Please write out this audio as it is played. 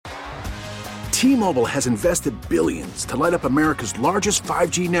T-Mobile has invested billions to light up America's largest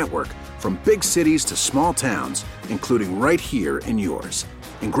 5G network, from big cities to small towns, including right here in yours.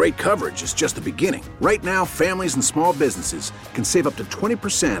 And great coverage is just the beginning. Right now, families and small businesses can save up to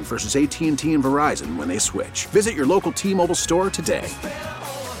 20% versus AT&T and Verizon when they switch. Visit your local T-Mobile store today.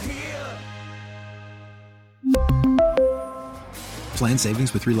 Plan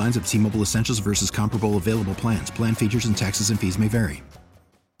savings with 3 lines of T-Mobile Essentials versus comparable available plans. Plan features and taxes and fees may vary.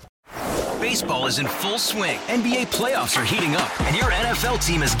 Baseball is in full swing. NBA playoffs are heating up, and your NFL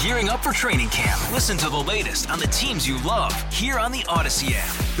team is gearing up for training camp. Listen to the latest on the teams you love here on the Odyssey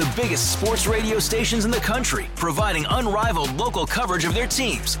app. The biggest sports radio stations in the country, providing unrivaled local coverage of their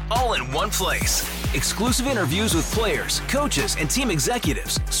teams, all in one place. Exclusive interviews with players, coaches, and team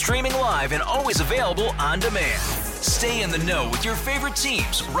executives, streaming live and always available on demand. Stay in the know with your favorite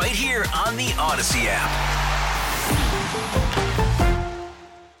teams right here on the Odyssey app.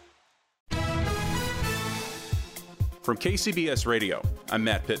 From KCBS Radio, I'm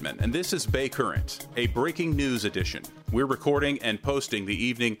Matt Pittman, and this is Bay Current, a breaking news edition. We're recording and posting the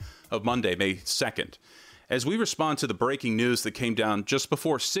evening of Monday, May 2nd. As we respond to the breaking news that came down just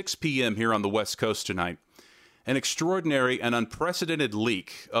before 6 p.m. here on the West Coast tonight, an extraordinary and unprecedented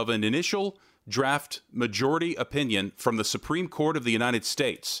leak of an initial draft majority opinion from the Supreme Court of the United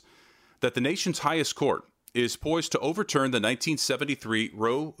States that the nation's highest court is poised to overturn the 1973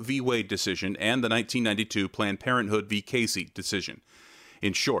 Roe v. Wade decision and the 1992 Planned Parenthood v. Casey decision.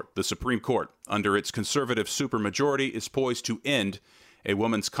 In short, the Supreme Court, under its conservative supermajority, is poised to end a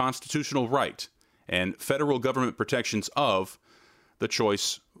woman's constitutional right and federal government protections of the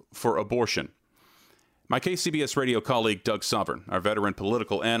choice for abortion. My KCBS radio colleague Doug Sovern, our veteran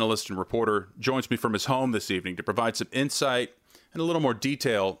political analyst and reporter, joins me from his home this evening to provide some insight and a little more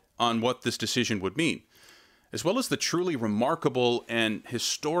detail on what this decision would mean, as well as the truly remarkable and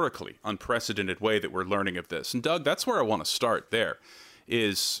historically unprecedented way that we're learning of this. And Doug, that's where I want to start there,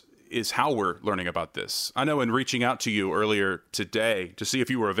 is how we're learning about this. I know in reaching out to you earlier today to see if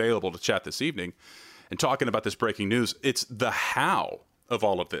you were available to chat this evening and talking about this breaking news, it's the how of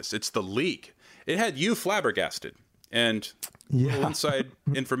all of this. It's the leak. It had you flabbergasted. And little inside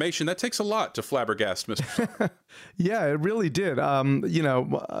information, that takes a lot to flabbergast, Mr. Sovern. Yeah, it really did.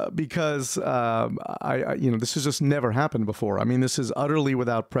 Because this has just never happened before. I mean, this is utterly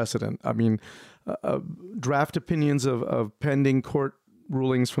without precedent. I mean, draft opinions of pending court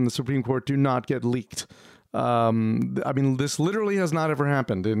rulings from the Supreme Court do not get leaked. This literally has not ever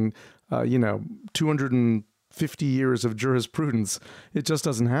happened in, 250 years of jurisprudence. It just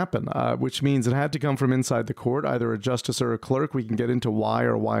doesn't happen, which means it had to come from inside the court, either a justice or a clerk. We can get into why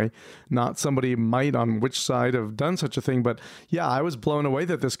or why not somebody might on which side have done such a thing. But yeah, I was blown away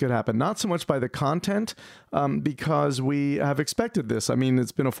that this could happen. Not so much by the content, because we have expected this. I mean,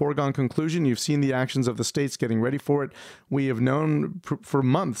 it's been a foregone conclusion. You've seen the actions of the states getting ready for it. We have known for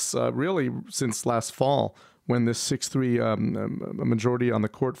months, really since last fall, when this 6-3 majority on the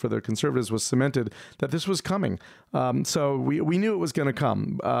court for the conservatives was cemented, that this was coming. So we knew it was going to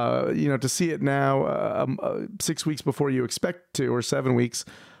come. To see it now 6 weeks before you expect to, or 7 weeks,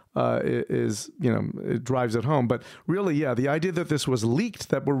 it drives it home. But really, yeah, the idea that this was leaked,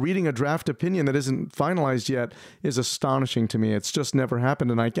 that we're reading a draft opinion that isn't finalized yet, is astonishing to me. It's just never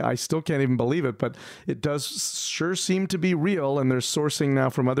happened, and I still can't even believe it, but it does sure seem to be real, and there's sourcing now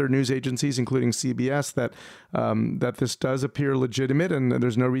from other news agencies, including CBS, that this does appear legitimate, and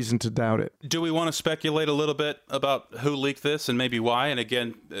there's no reason to doubt it. Do we want to speculate a little bit about who leaked this and maybe why? And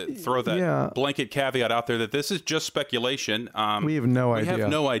again, throw that blanket caveat out there that this is just speculation. We have no idea. We have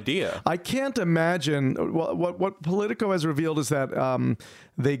no idea. I can't imagine. What Politico has revealed is that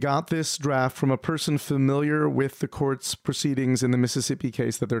they got this draft from a person familiar with the court's proceedings in the Mississippi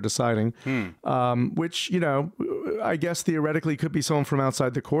case that they're deciding, which, I guess theoretically could be someone from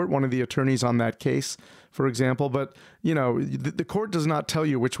outside the court, one of the attorneys on that case, for example. But, the court does not tell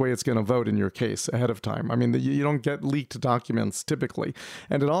you which way it's going to vote in your case ahead of time. I mean, you don't get leaked documents typically.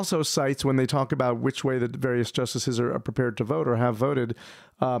 And it also cites, when they talk about which way the various justices are prepared to vote or have voted,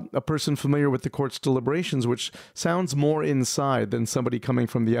 a person familiar with the court's deliberations, which sounds more inside than somebody coming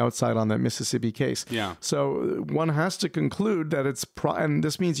from the outside on that Mississippi case. Yeah. So one has to conclude that it's, and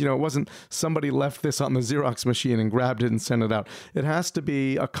this means, it wasn't somebody left this on the Xerox machine and grabbed it and sent it out. It has to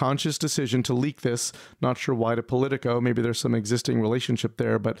be a conscious decision to leak this. Not sure why to Politico. Maybe there's some existing relationship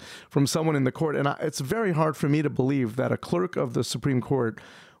there, but from someone in the court. And it's very hard for me to believe that a clerk of the Supreme Court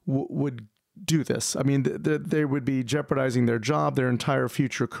would do this. I mean, they would be jeopardizing their job, their entire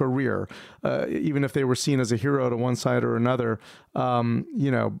future career, even if they were seen as a hero to one side or another.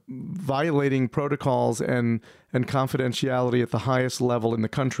 Violating protocols and confidentiality at the highest level in the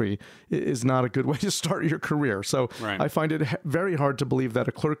country is not a good way to start your career. So right. I find it very hard to believe that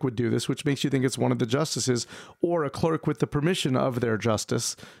a clerk would do this, which makes you think it's one of the justices or a clerk with the permission of their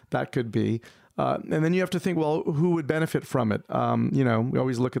justice. That could be. And then you have to think, well, who would benefit from it? We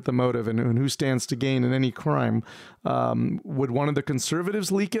always look at the motive and who stands to gain in any crime. Would one of the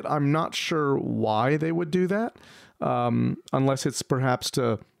conservatives leak it? I'm not sure why they would do that, unless it's perhaps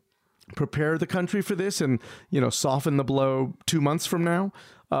to prepare the country for this and, soften the blow 2 months from now.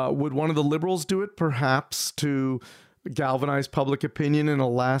 Would one of the liberals do it, perhaps to galvanize public opinion in a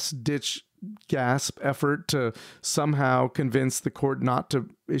last-ditch gasp effort to somehow convince the court not to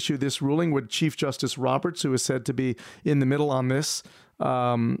issue this ruling? Would Chief Justice Roberts, who is said to be in the middle on this,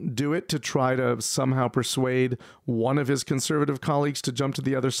 do it to try to somehow persuade one of his conservative colleagues to jump to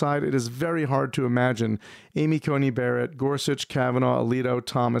the other side? It is very hard to imagine Amy Coney Barrett, Gorsuch, Kavanaugh, Alito,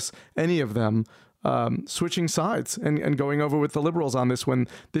 Thomas, any of them switching sides and going over with the liberals on this when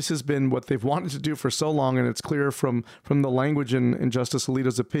this has been what they've wanted to do for so long. And it's clear from the language in Justice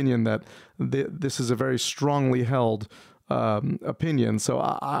Alito's opinion that this is a very strongly held opinion. So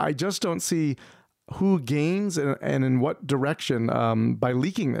I just don't see who gains and in what direction by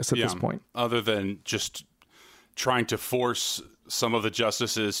leaking this at this point. Other than just trying to force some of the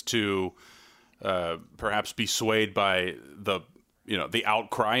justices to perhaps be swayed by the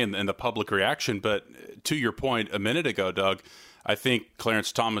outcry and the public reaction. But to your point a minute ago, Doug, I think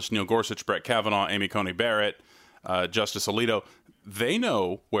Clarence Thomas, Neil Gorsuch, Brett Kavanaugh, Amy Coney Barrett, Justice Alito, they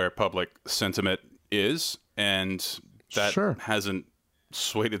know where public sentiment is, and that hasn't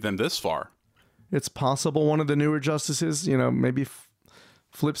swayed them this far. It's possible one of the newer justices, maybe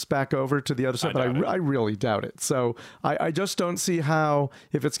flips back over to the other side, but I really doubt it. So I just don't see how,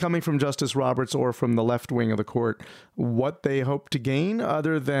 if it's coming from Justice Roberts or from the left wing of the court, what they hope to gain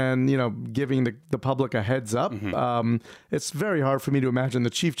other than, giving the public a heads up. Mm-hmm. It's very hard for me to imagine the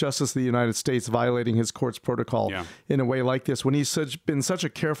Chief Justice of the United States violating his court's protocol in a way like this when he's been such a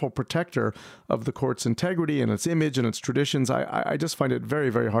careful protector of the court's integrity and its image and its traditions. I just find it very,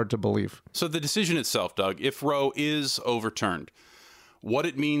 very hard to believe. So the decision itself, Doug, if Roe is overturned, what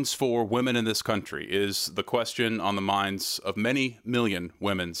it means for women in this country is the question on the minds of many million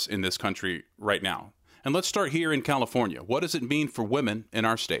women in this country right now. And let's start here in California. What does it mean for women in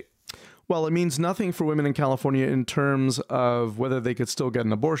our state? Well, it means nothing for women in California in terms of whether they could still get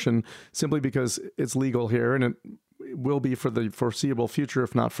an abortion, simply because it's legal here and it will be for the foreseeable future,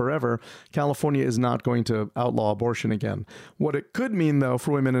 if not forever. California is not going to outlaw abortion again. What it could mean, though,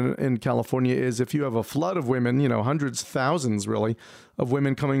 for women in California is if you have a flood of women, hundreds, thousands, really, of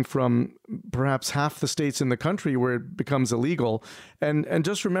women coming from perhaps half the states in the country where it becomes illegal. And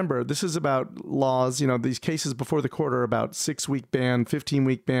just remember, this is about laws. These cases before the court are about 6-week ban,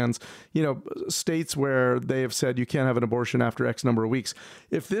 15-week bans, states where they have said you can't have an abortion after X number of weeks.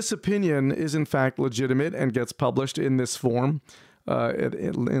 If this opinion is in fact legitimate and gets published in this form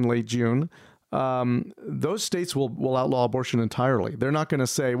in late June, those states will outlaw abortion entirely. They're not going to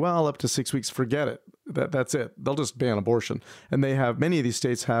say, well, up to 6 weeks, forget it. That's it. They'll just ban abortion. And many of these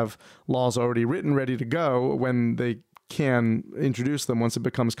states have laws already written, ready to go when they can introduce them once it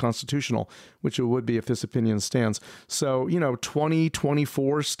becomes constitutional, which it would be if this opinion stands. So,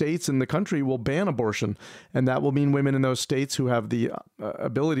 24 states in the country will ban abortion. And that will mean women in those states who have the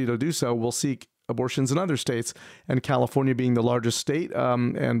ability to do so will seek abortions in other states, and California being the largest state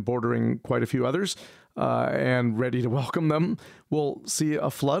and bordering quite a few others and ready to welcome them, we'll see a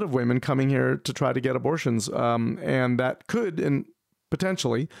flood of women coming here to try to get abortions. And that could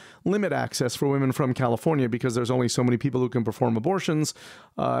potentially limit access for women from California because there's only so many people who can perform abortions.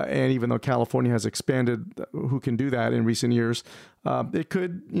 And even though California has expanded who can do that in recent years, it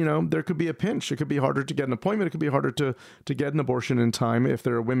could, there could be a pinch. It could be harder to get an appointment. It could be harder to get an abortion in time if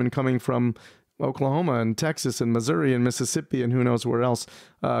there are women coming from Oklahoma and Texas and Missouri and Mississippi and who knows where else,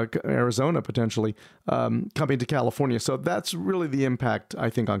 Arizona potentially, coming to California. So that's really the impact, I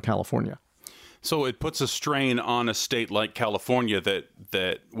think, on California. So it puts a strain on a state like California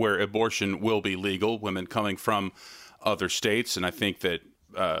that where abortion will be legal, women coming from other states. And I think that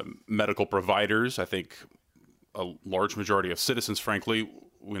medical providers, I think a large majority of citizens, frankly,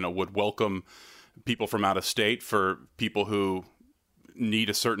 would welcome people from out of state for people who need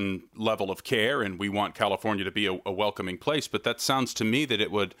a certain level of care, and we want California to be a welcoming place. But that sounds to me that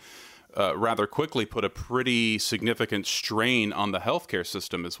it would rather quickly put a pretty significant strain on the healthcare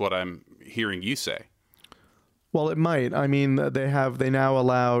system, is what I'm hearing you say. Well, it might. I mean, they now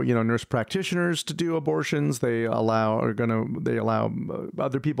allow, nurse practitioners to do abortions. They allow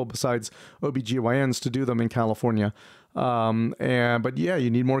other people besides OBGYNs to do them in California. But yeah, you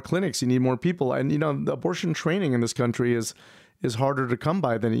need more clinics, you need more people. And, the abortion training in this country is harder to come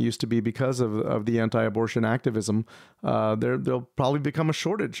by than it used to be because of the anti-abortion activism. There'll probably become a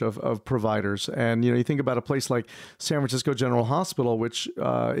shortage of providers. And, you think about a place like San Francisco General Hospital, which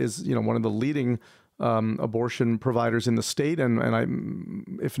is, one of the leading abortion providers in the state,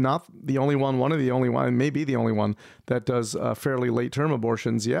 and if not the only one of the only one, maybe the only one that does fairly late-term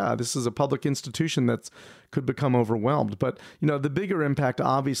abortions. Yeah, this is a public institution that could become overwhelmed. But, the bigger impact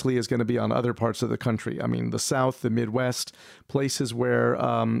obviously is going to be on other parts of the country. I mean, the South, the Midwest, places where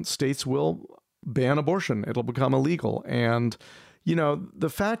states will ban abortion. It'll become illegal. And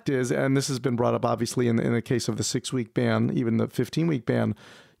the fact is, and this has been brought up obviously in the case of the 6-week ban, even the 15-week ban,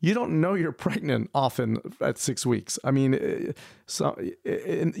 you don't know you're pregnant often at 6 weeks. I mean,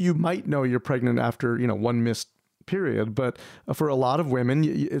 you might know you're pregnant after, one missed period, but for a lot of women,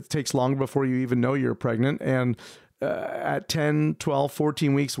 it takes longer before you even know you're pregnant. And at 10, 12,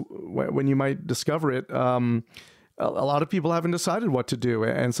 14 weeks, when you might discover it, a lot of people haven't decided what to do.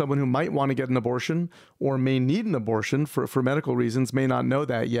 And someone who might want to get an abortion or may need an abortion for medical reasons may not know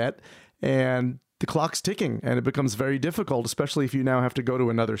that yet. And the clock's ticking, and it becomes very difficult, especially if you now have to go to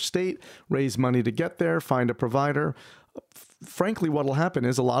another state, raise money to get there, find a provider. Frankly, what will happen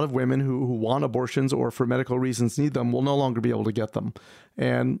is a lot of women who want abortions or for medical reasons need them will no longer be able to get them,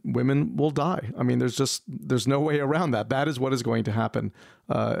 and women will die. I mean, there's no way around that. That is what is going to happen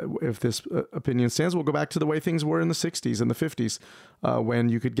if this opinion stands. We'll go back to the way things were in the 60s and the 50s when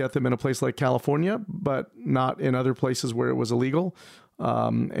you could get them in a place like California, but not in other places where it was illegal.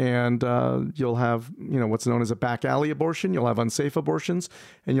 And you'll have, what's known as a back alley abortion. You'll have unsafe abortions,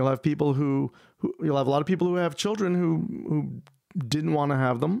 and you'll have people you'll have a lot of people who have children who didn't want to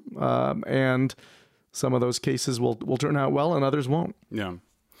have them. And some of those cases will turn out well, and others won't. Yeah.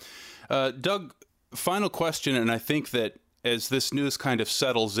 Doug, final question. And I think that as this news kind of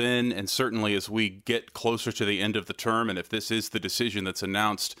settles in, and certainly as we get closer to the end of the term, and if this is the decision that's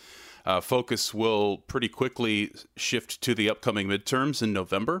announced, focus will pretty quickly shift to the upcoming midterms in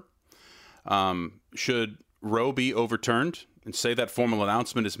November. Should Roe be overturned, and say that formal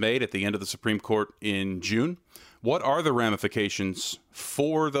announcement is made at the end of the Supreme Court in June, what are the ramifications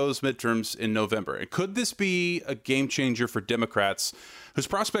for those midterms in November? And could this be a game changer for Democrats, whose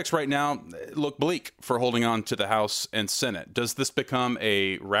prospects right now look bleak for holding on to the House and Senate? Does this become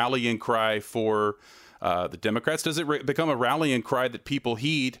a rallying cry for the Democrats? Does it become a rallying cry that people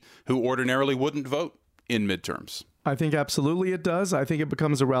heed who ordinarily wouldn't vote in midterms? I think absolutely it does. I think it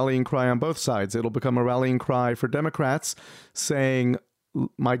becomes a rallying cry on both sides. It'll become a rallying cry for Democrats saying,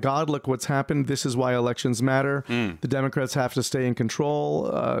 my God, look what's happened. This is why elections matter. The Democrats have to stay in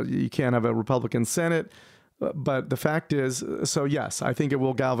control. You can't have a Republican Senate. But the fact is, so yes, I think it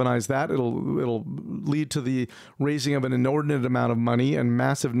will galvanize that. It'll lead to the raising of an inordinate amount of money and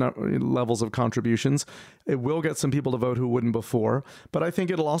massive levels of contributions. It will get some people to vote who wouldn't before. But I think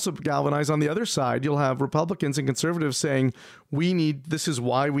it'll also galvanize on the other side. You'll have Republicans and conservatives saying, this is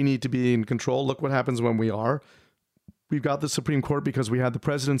why we need to be in control. Look what happens when we are. We've got the Supreme Court because we had the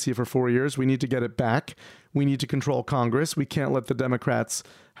presidency for 4 years. We need to get it back. We need to control Congress. We can't let the Democrats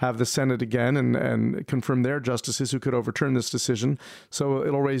have the Senate again and confirm their justices who could overturn this decision. So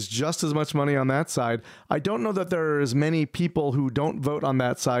it'll raise just as much money on that side. I don't know that there are as many people who don't vote on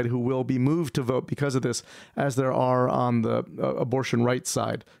that side who will be moved to vote because of this as there are on the abortion rights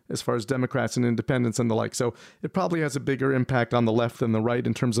side, as far as Democrats and independents and the like. So it probably has a bigger impact on the left than the right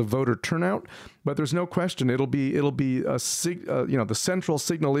in terms of voter turnout. But there's no question it'll be the central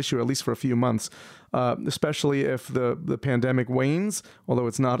signal issue, at least for a few months. Especially if the pandemic wanes, although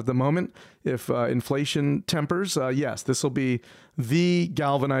it's not at the moment. If inflation tempers, yes, this will be the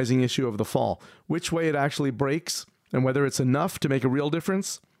galvanizing issue of the fall. Which way it actually breaks and whether it's enough to make a real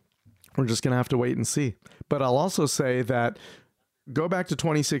difference, we're just going to have to wait and see. But I'll also say that go back to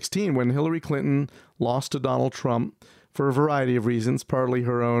 2016 when Hillary Clinton lost to Donald Trump for a variety of reasons, partly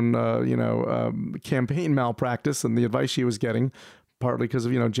her own campaign malpractice and the advice she was getting, partly because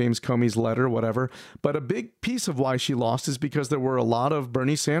of, James Comey's letter, whatever. But a big piece of why she lost is because there were a lot of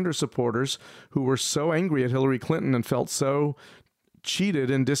Bernie Sanders supporters who were so angry at Hillary Clinton and felt so cheated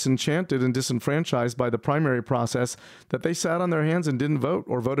and disenchanted and disenfranchised by the primary process that they sat on their hands and didn't vote,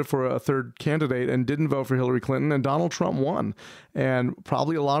 or voted for a third candidate and didn't vote for Hillary Clinton, and Donald Trump won. And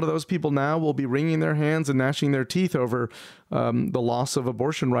probably a lot of those people now will be wringing their hands and gnashing their teeth over the loss of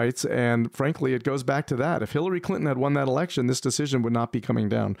abortion rights. And frankly, it goes back to that. If Hillary Clinton had won that election, this decision would not be coming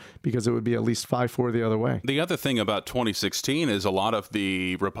down, because it would be at least 5-4 the other way. The other thing about 2016 is a lot of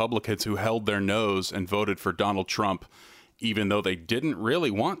the Republicans who held their nose and voted for Donald Trump, even though they didn't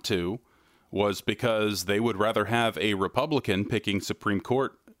really want to, was because they would rather have a Republican picking Supreme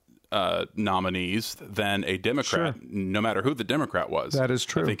Court nominees than a Democrat, sure, no matter who the Democrat was. That is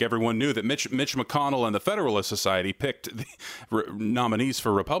true. I think everyone knew that Mitch McConnell and the Federalist Society picked the nominees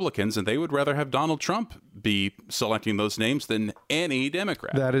for Republicans, and they would rather have Donald Trump be selecting those names than any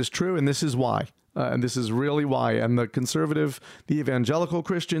Democrat. That is true, and this is why. And this is really why. And the conservative, the evangelical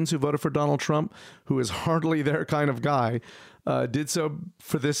Christians who voted for Donald Trump, who is hardly their kind of guy, did so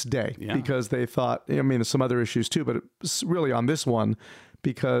for this day, because they thought, I mean, there's some other issues too, but it's really on this one,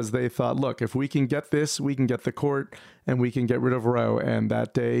 because they thought, look, if we can get this, we can get the court, and we can get rid of Roe. And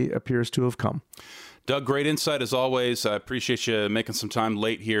that day appears to have come. Doug, great insight as always. I appreciate you making some time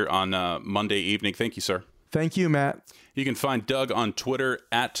late here on Monday evening. Thank you, sir. Thank you, Matt. You can find Doug on Twitter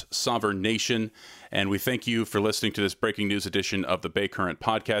at Sovereign Nation. And we thank you for listening to this breaking news edition of the Bay Current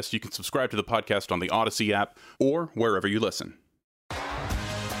podcast. You can subscribe to the podcast on the Odyssey app or wherever you listen.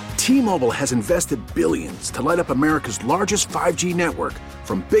 T-Mobile has invested billions to light up America's largest 5G network,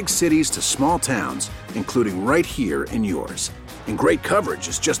 from big cities to small towns, including right here in yours. And great coverage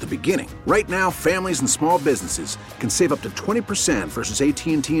is just the beginning. Right now, families and small businesses can save up to 20% versus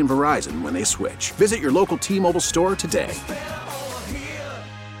AT&T and Verizon when they switch. Visit your local T-Mobile store today.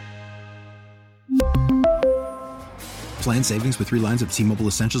 Plan savings with 3 lines of T-Mobile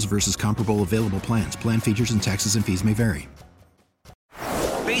Essentials versus comparable available plans. Plan features and taxes and fees may vary.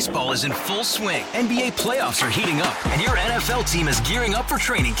 Baseball is in full swing. NBA playoffs are heating up, and your NFL team is gearing up for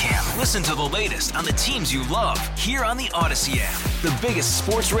training camp. Listen to the latest on the teams you love here on the Odyssey app. The biggest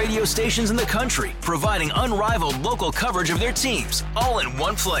sports radio stations in the country, providing unrivaled local coverage of their teams, all in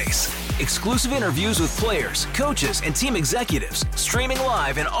one place. Exclusive interviews with players, coaches, and team executives, streaming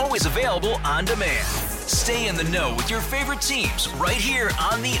live and always available on demand. Stay in the know with your favorite teams right here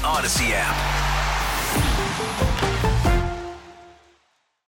on the Odyssey app.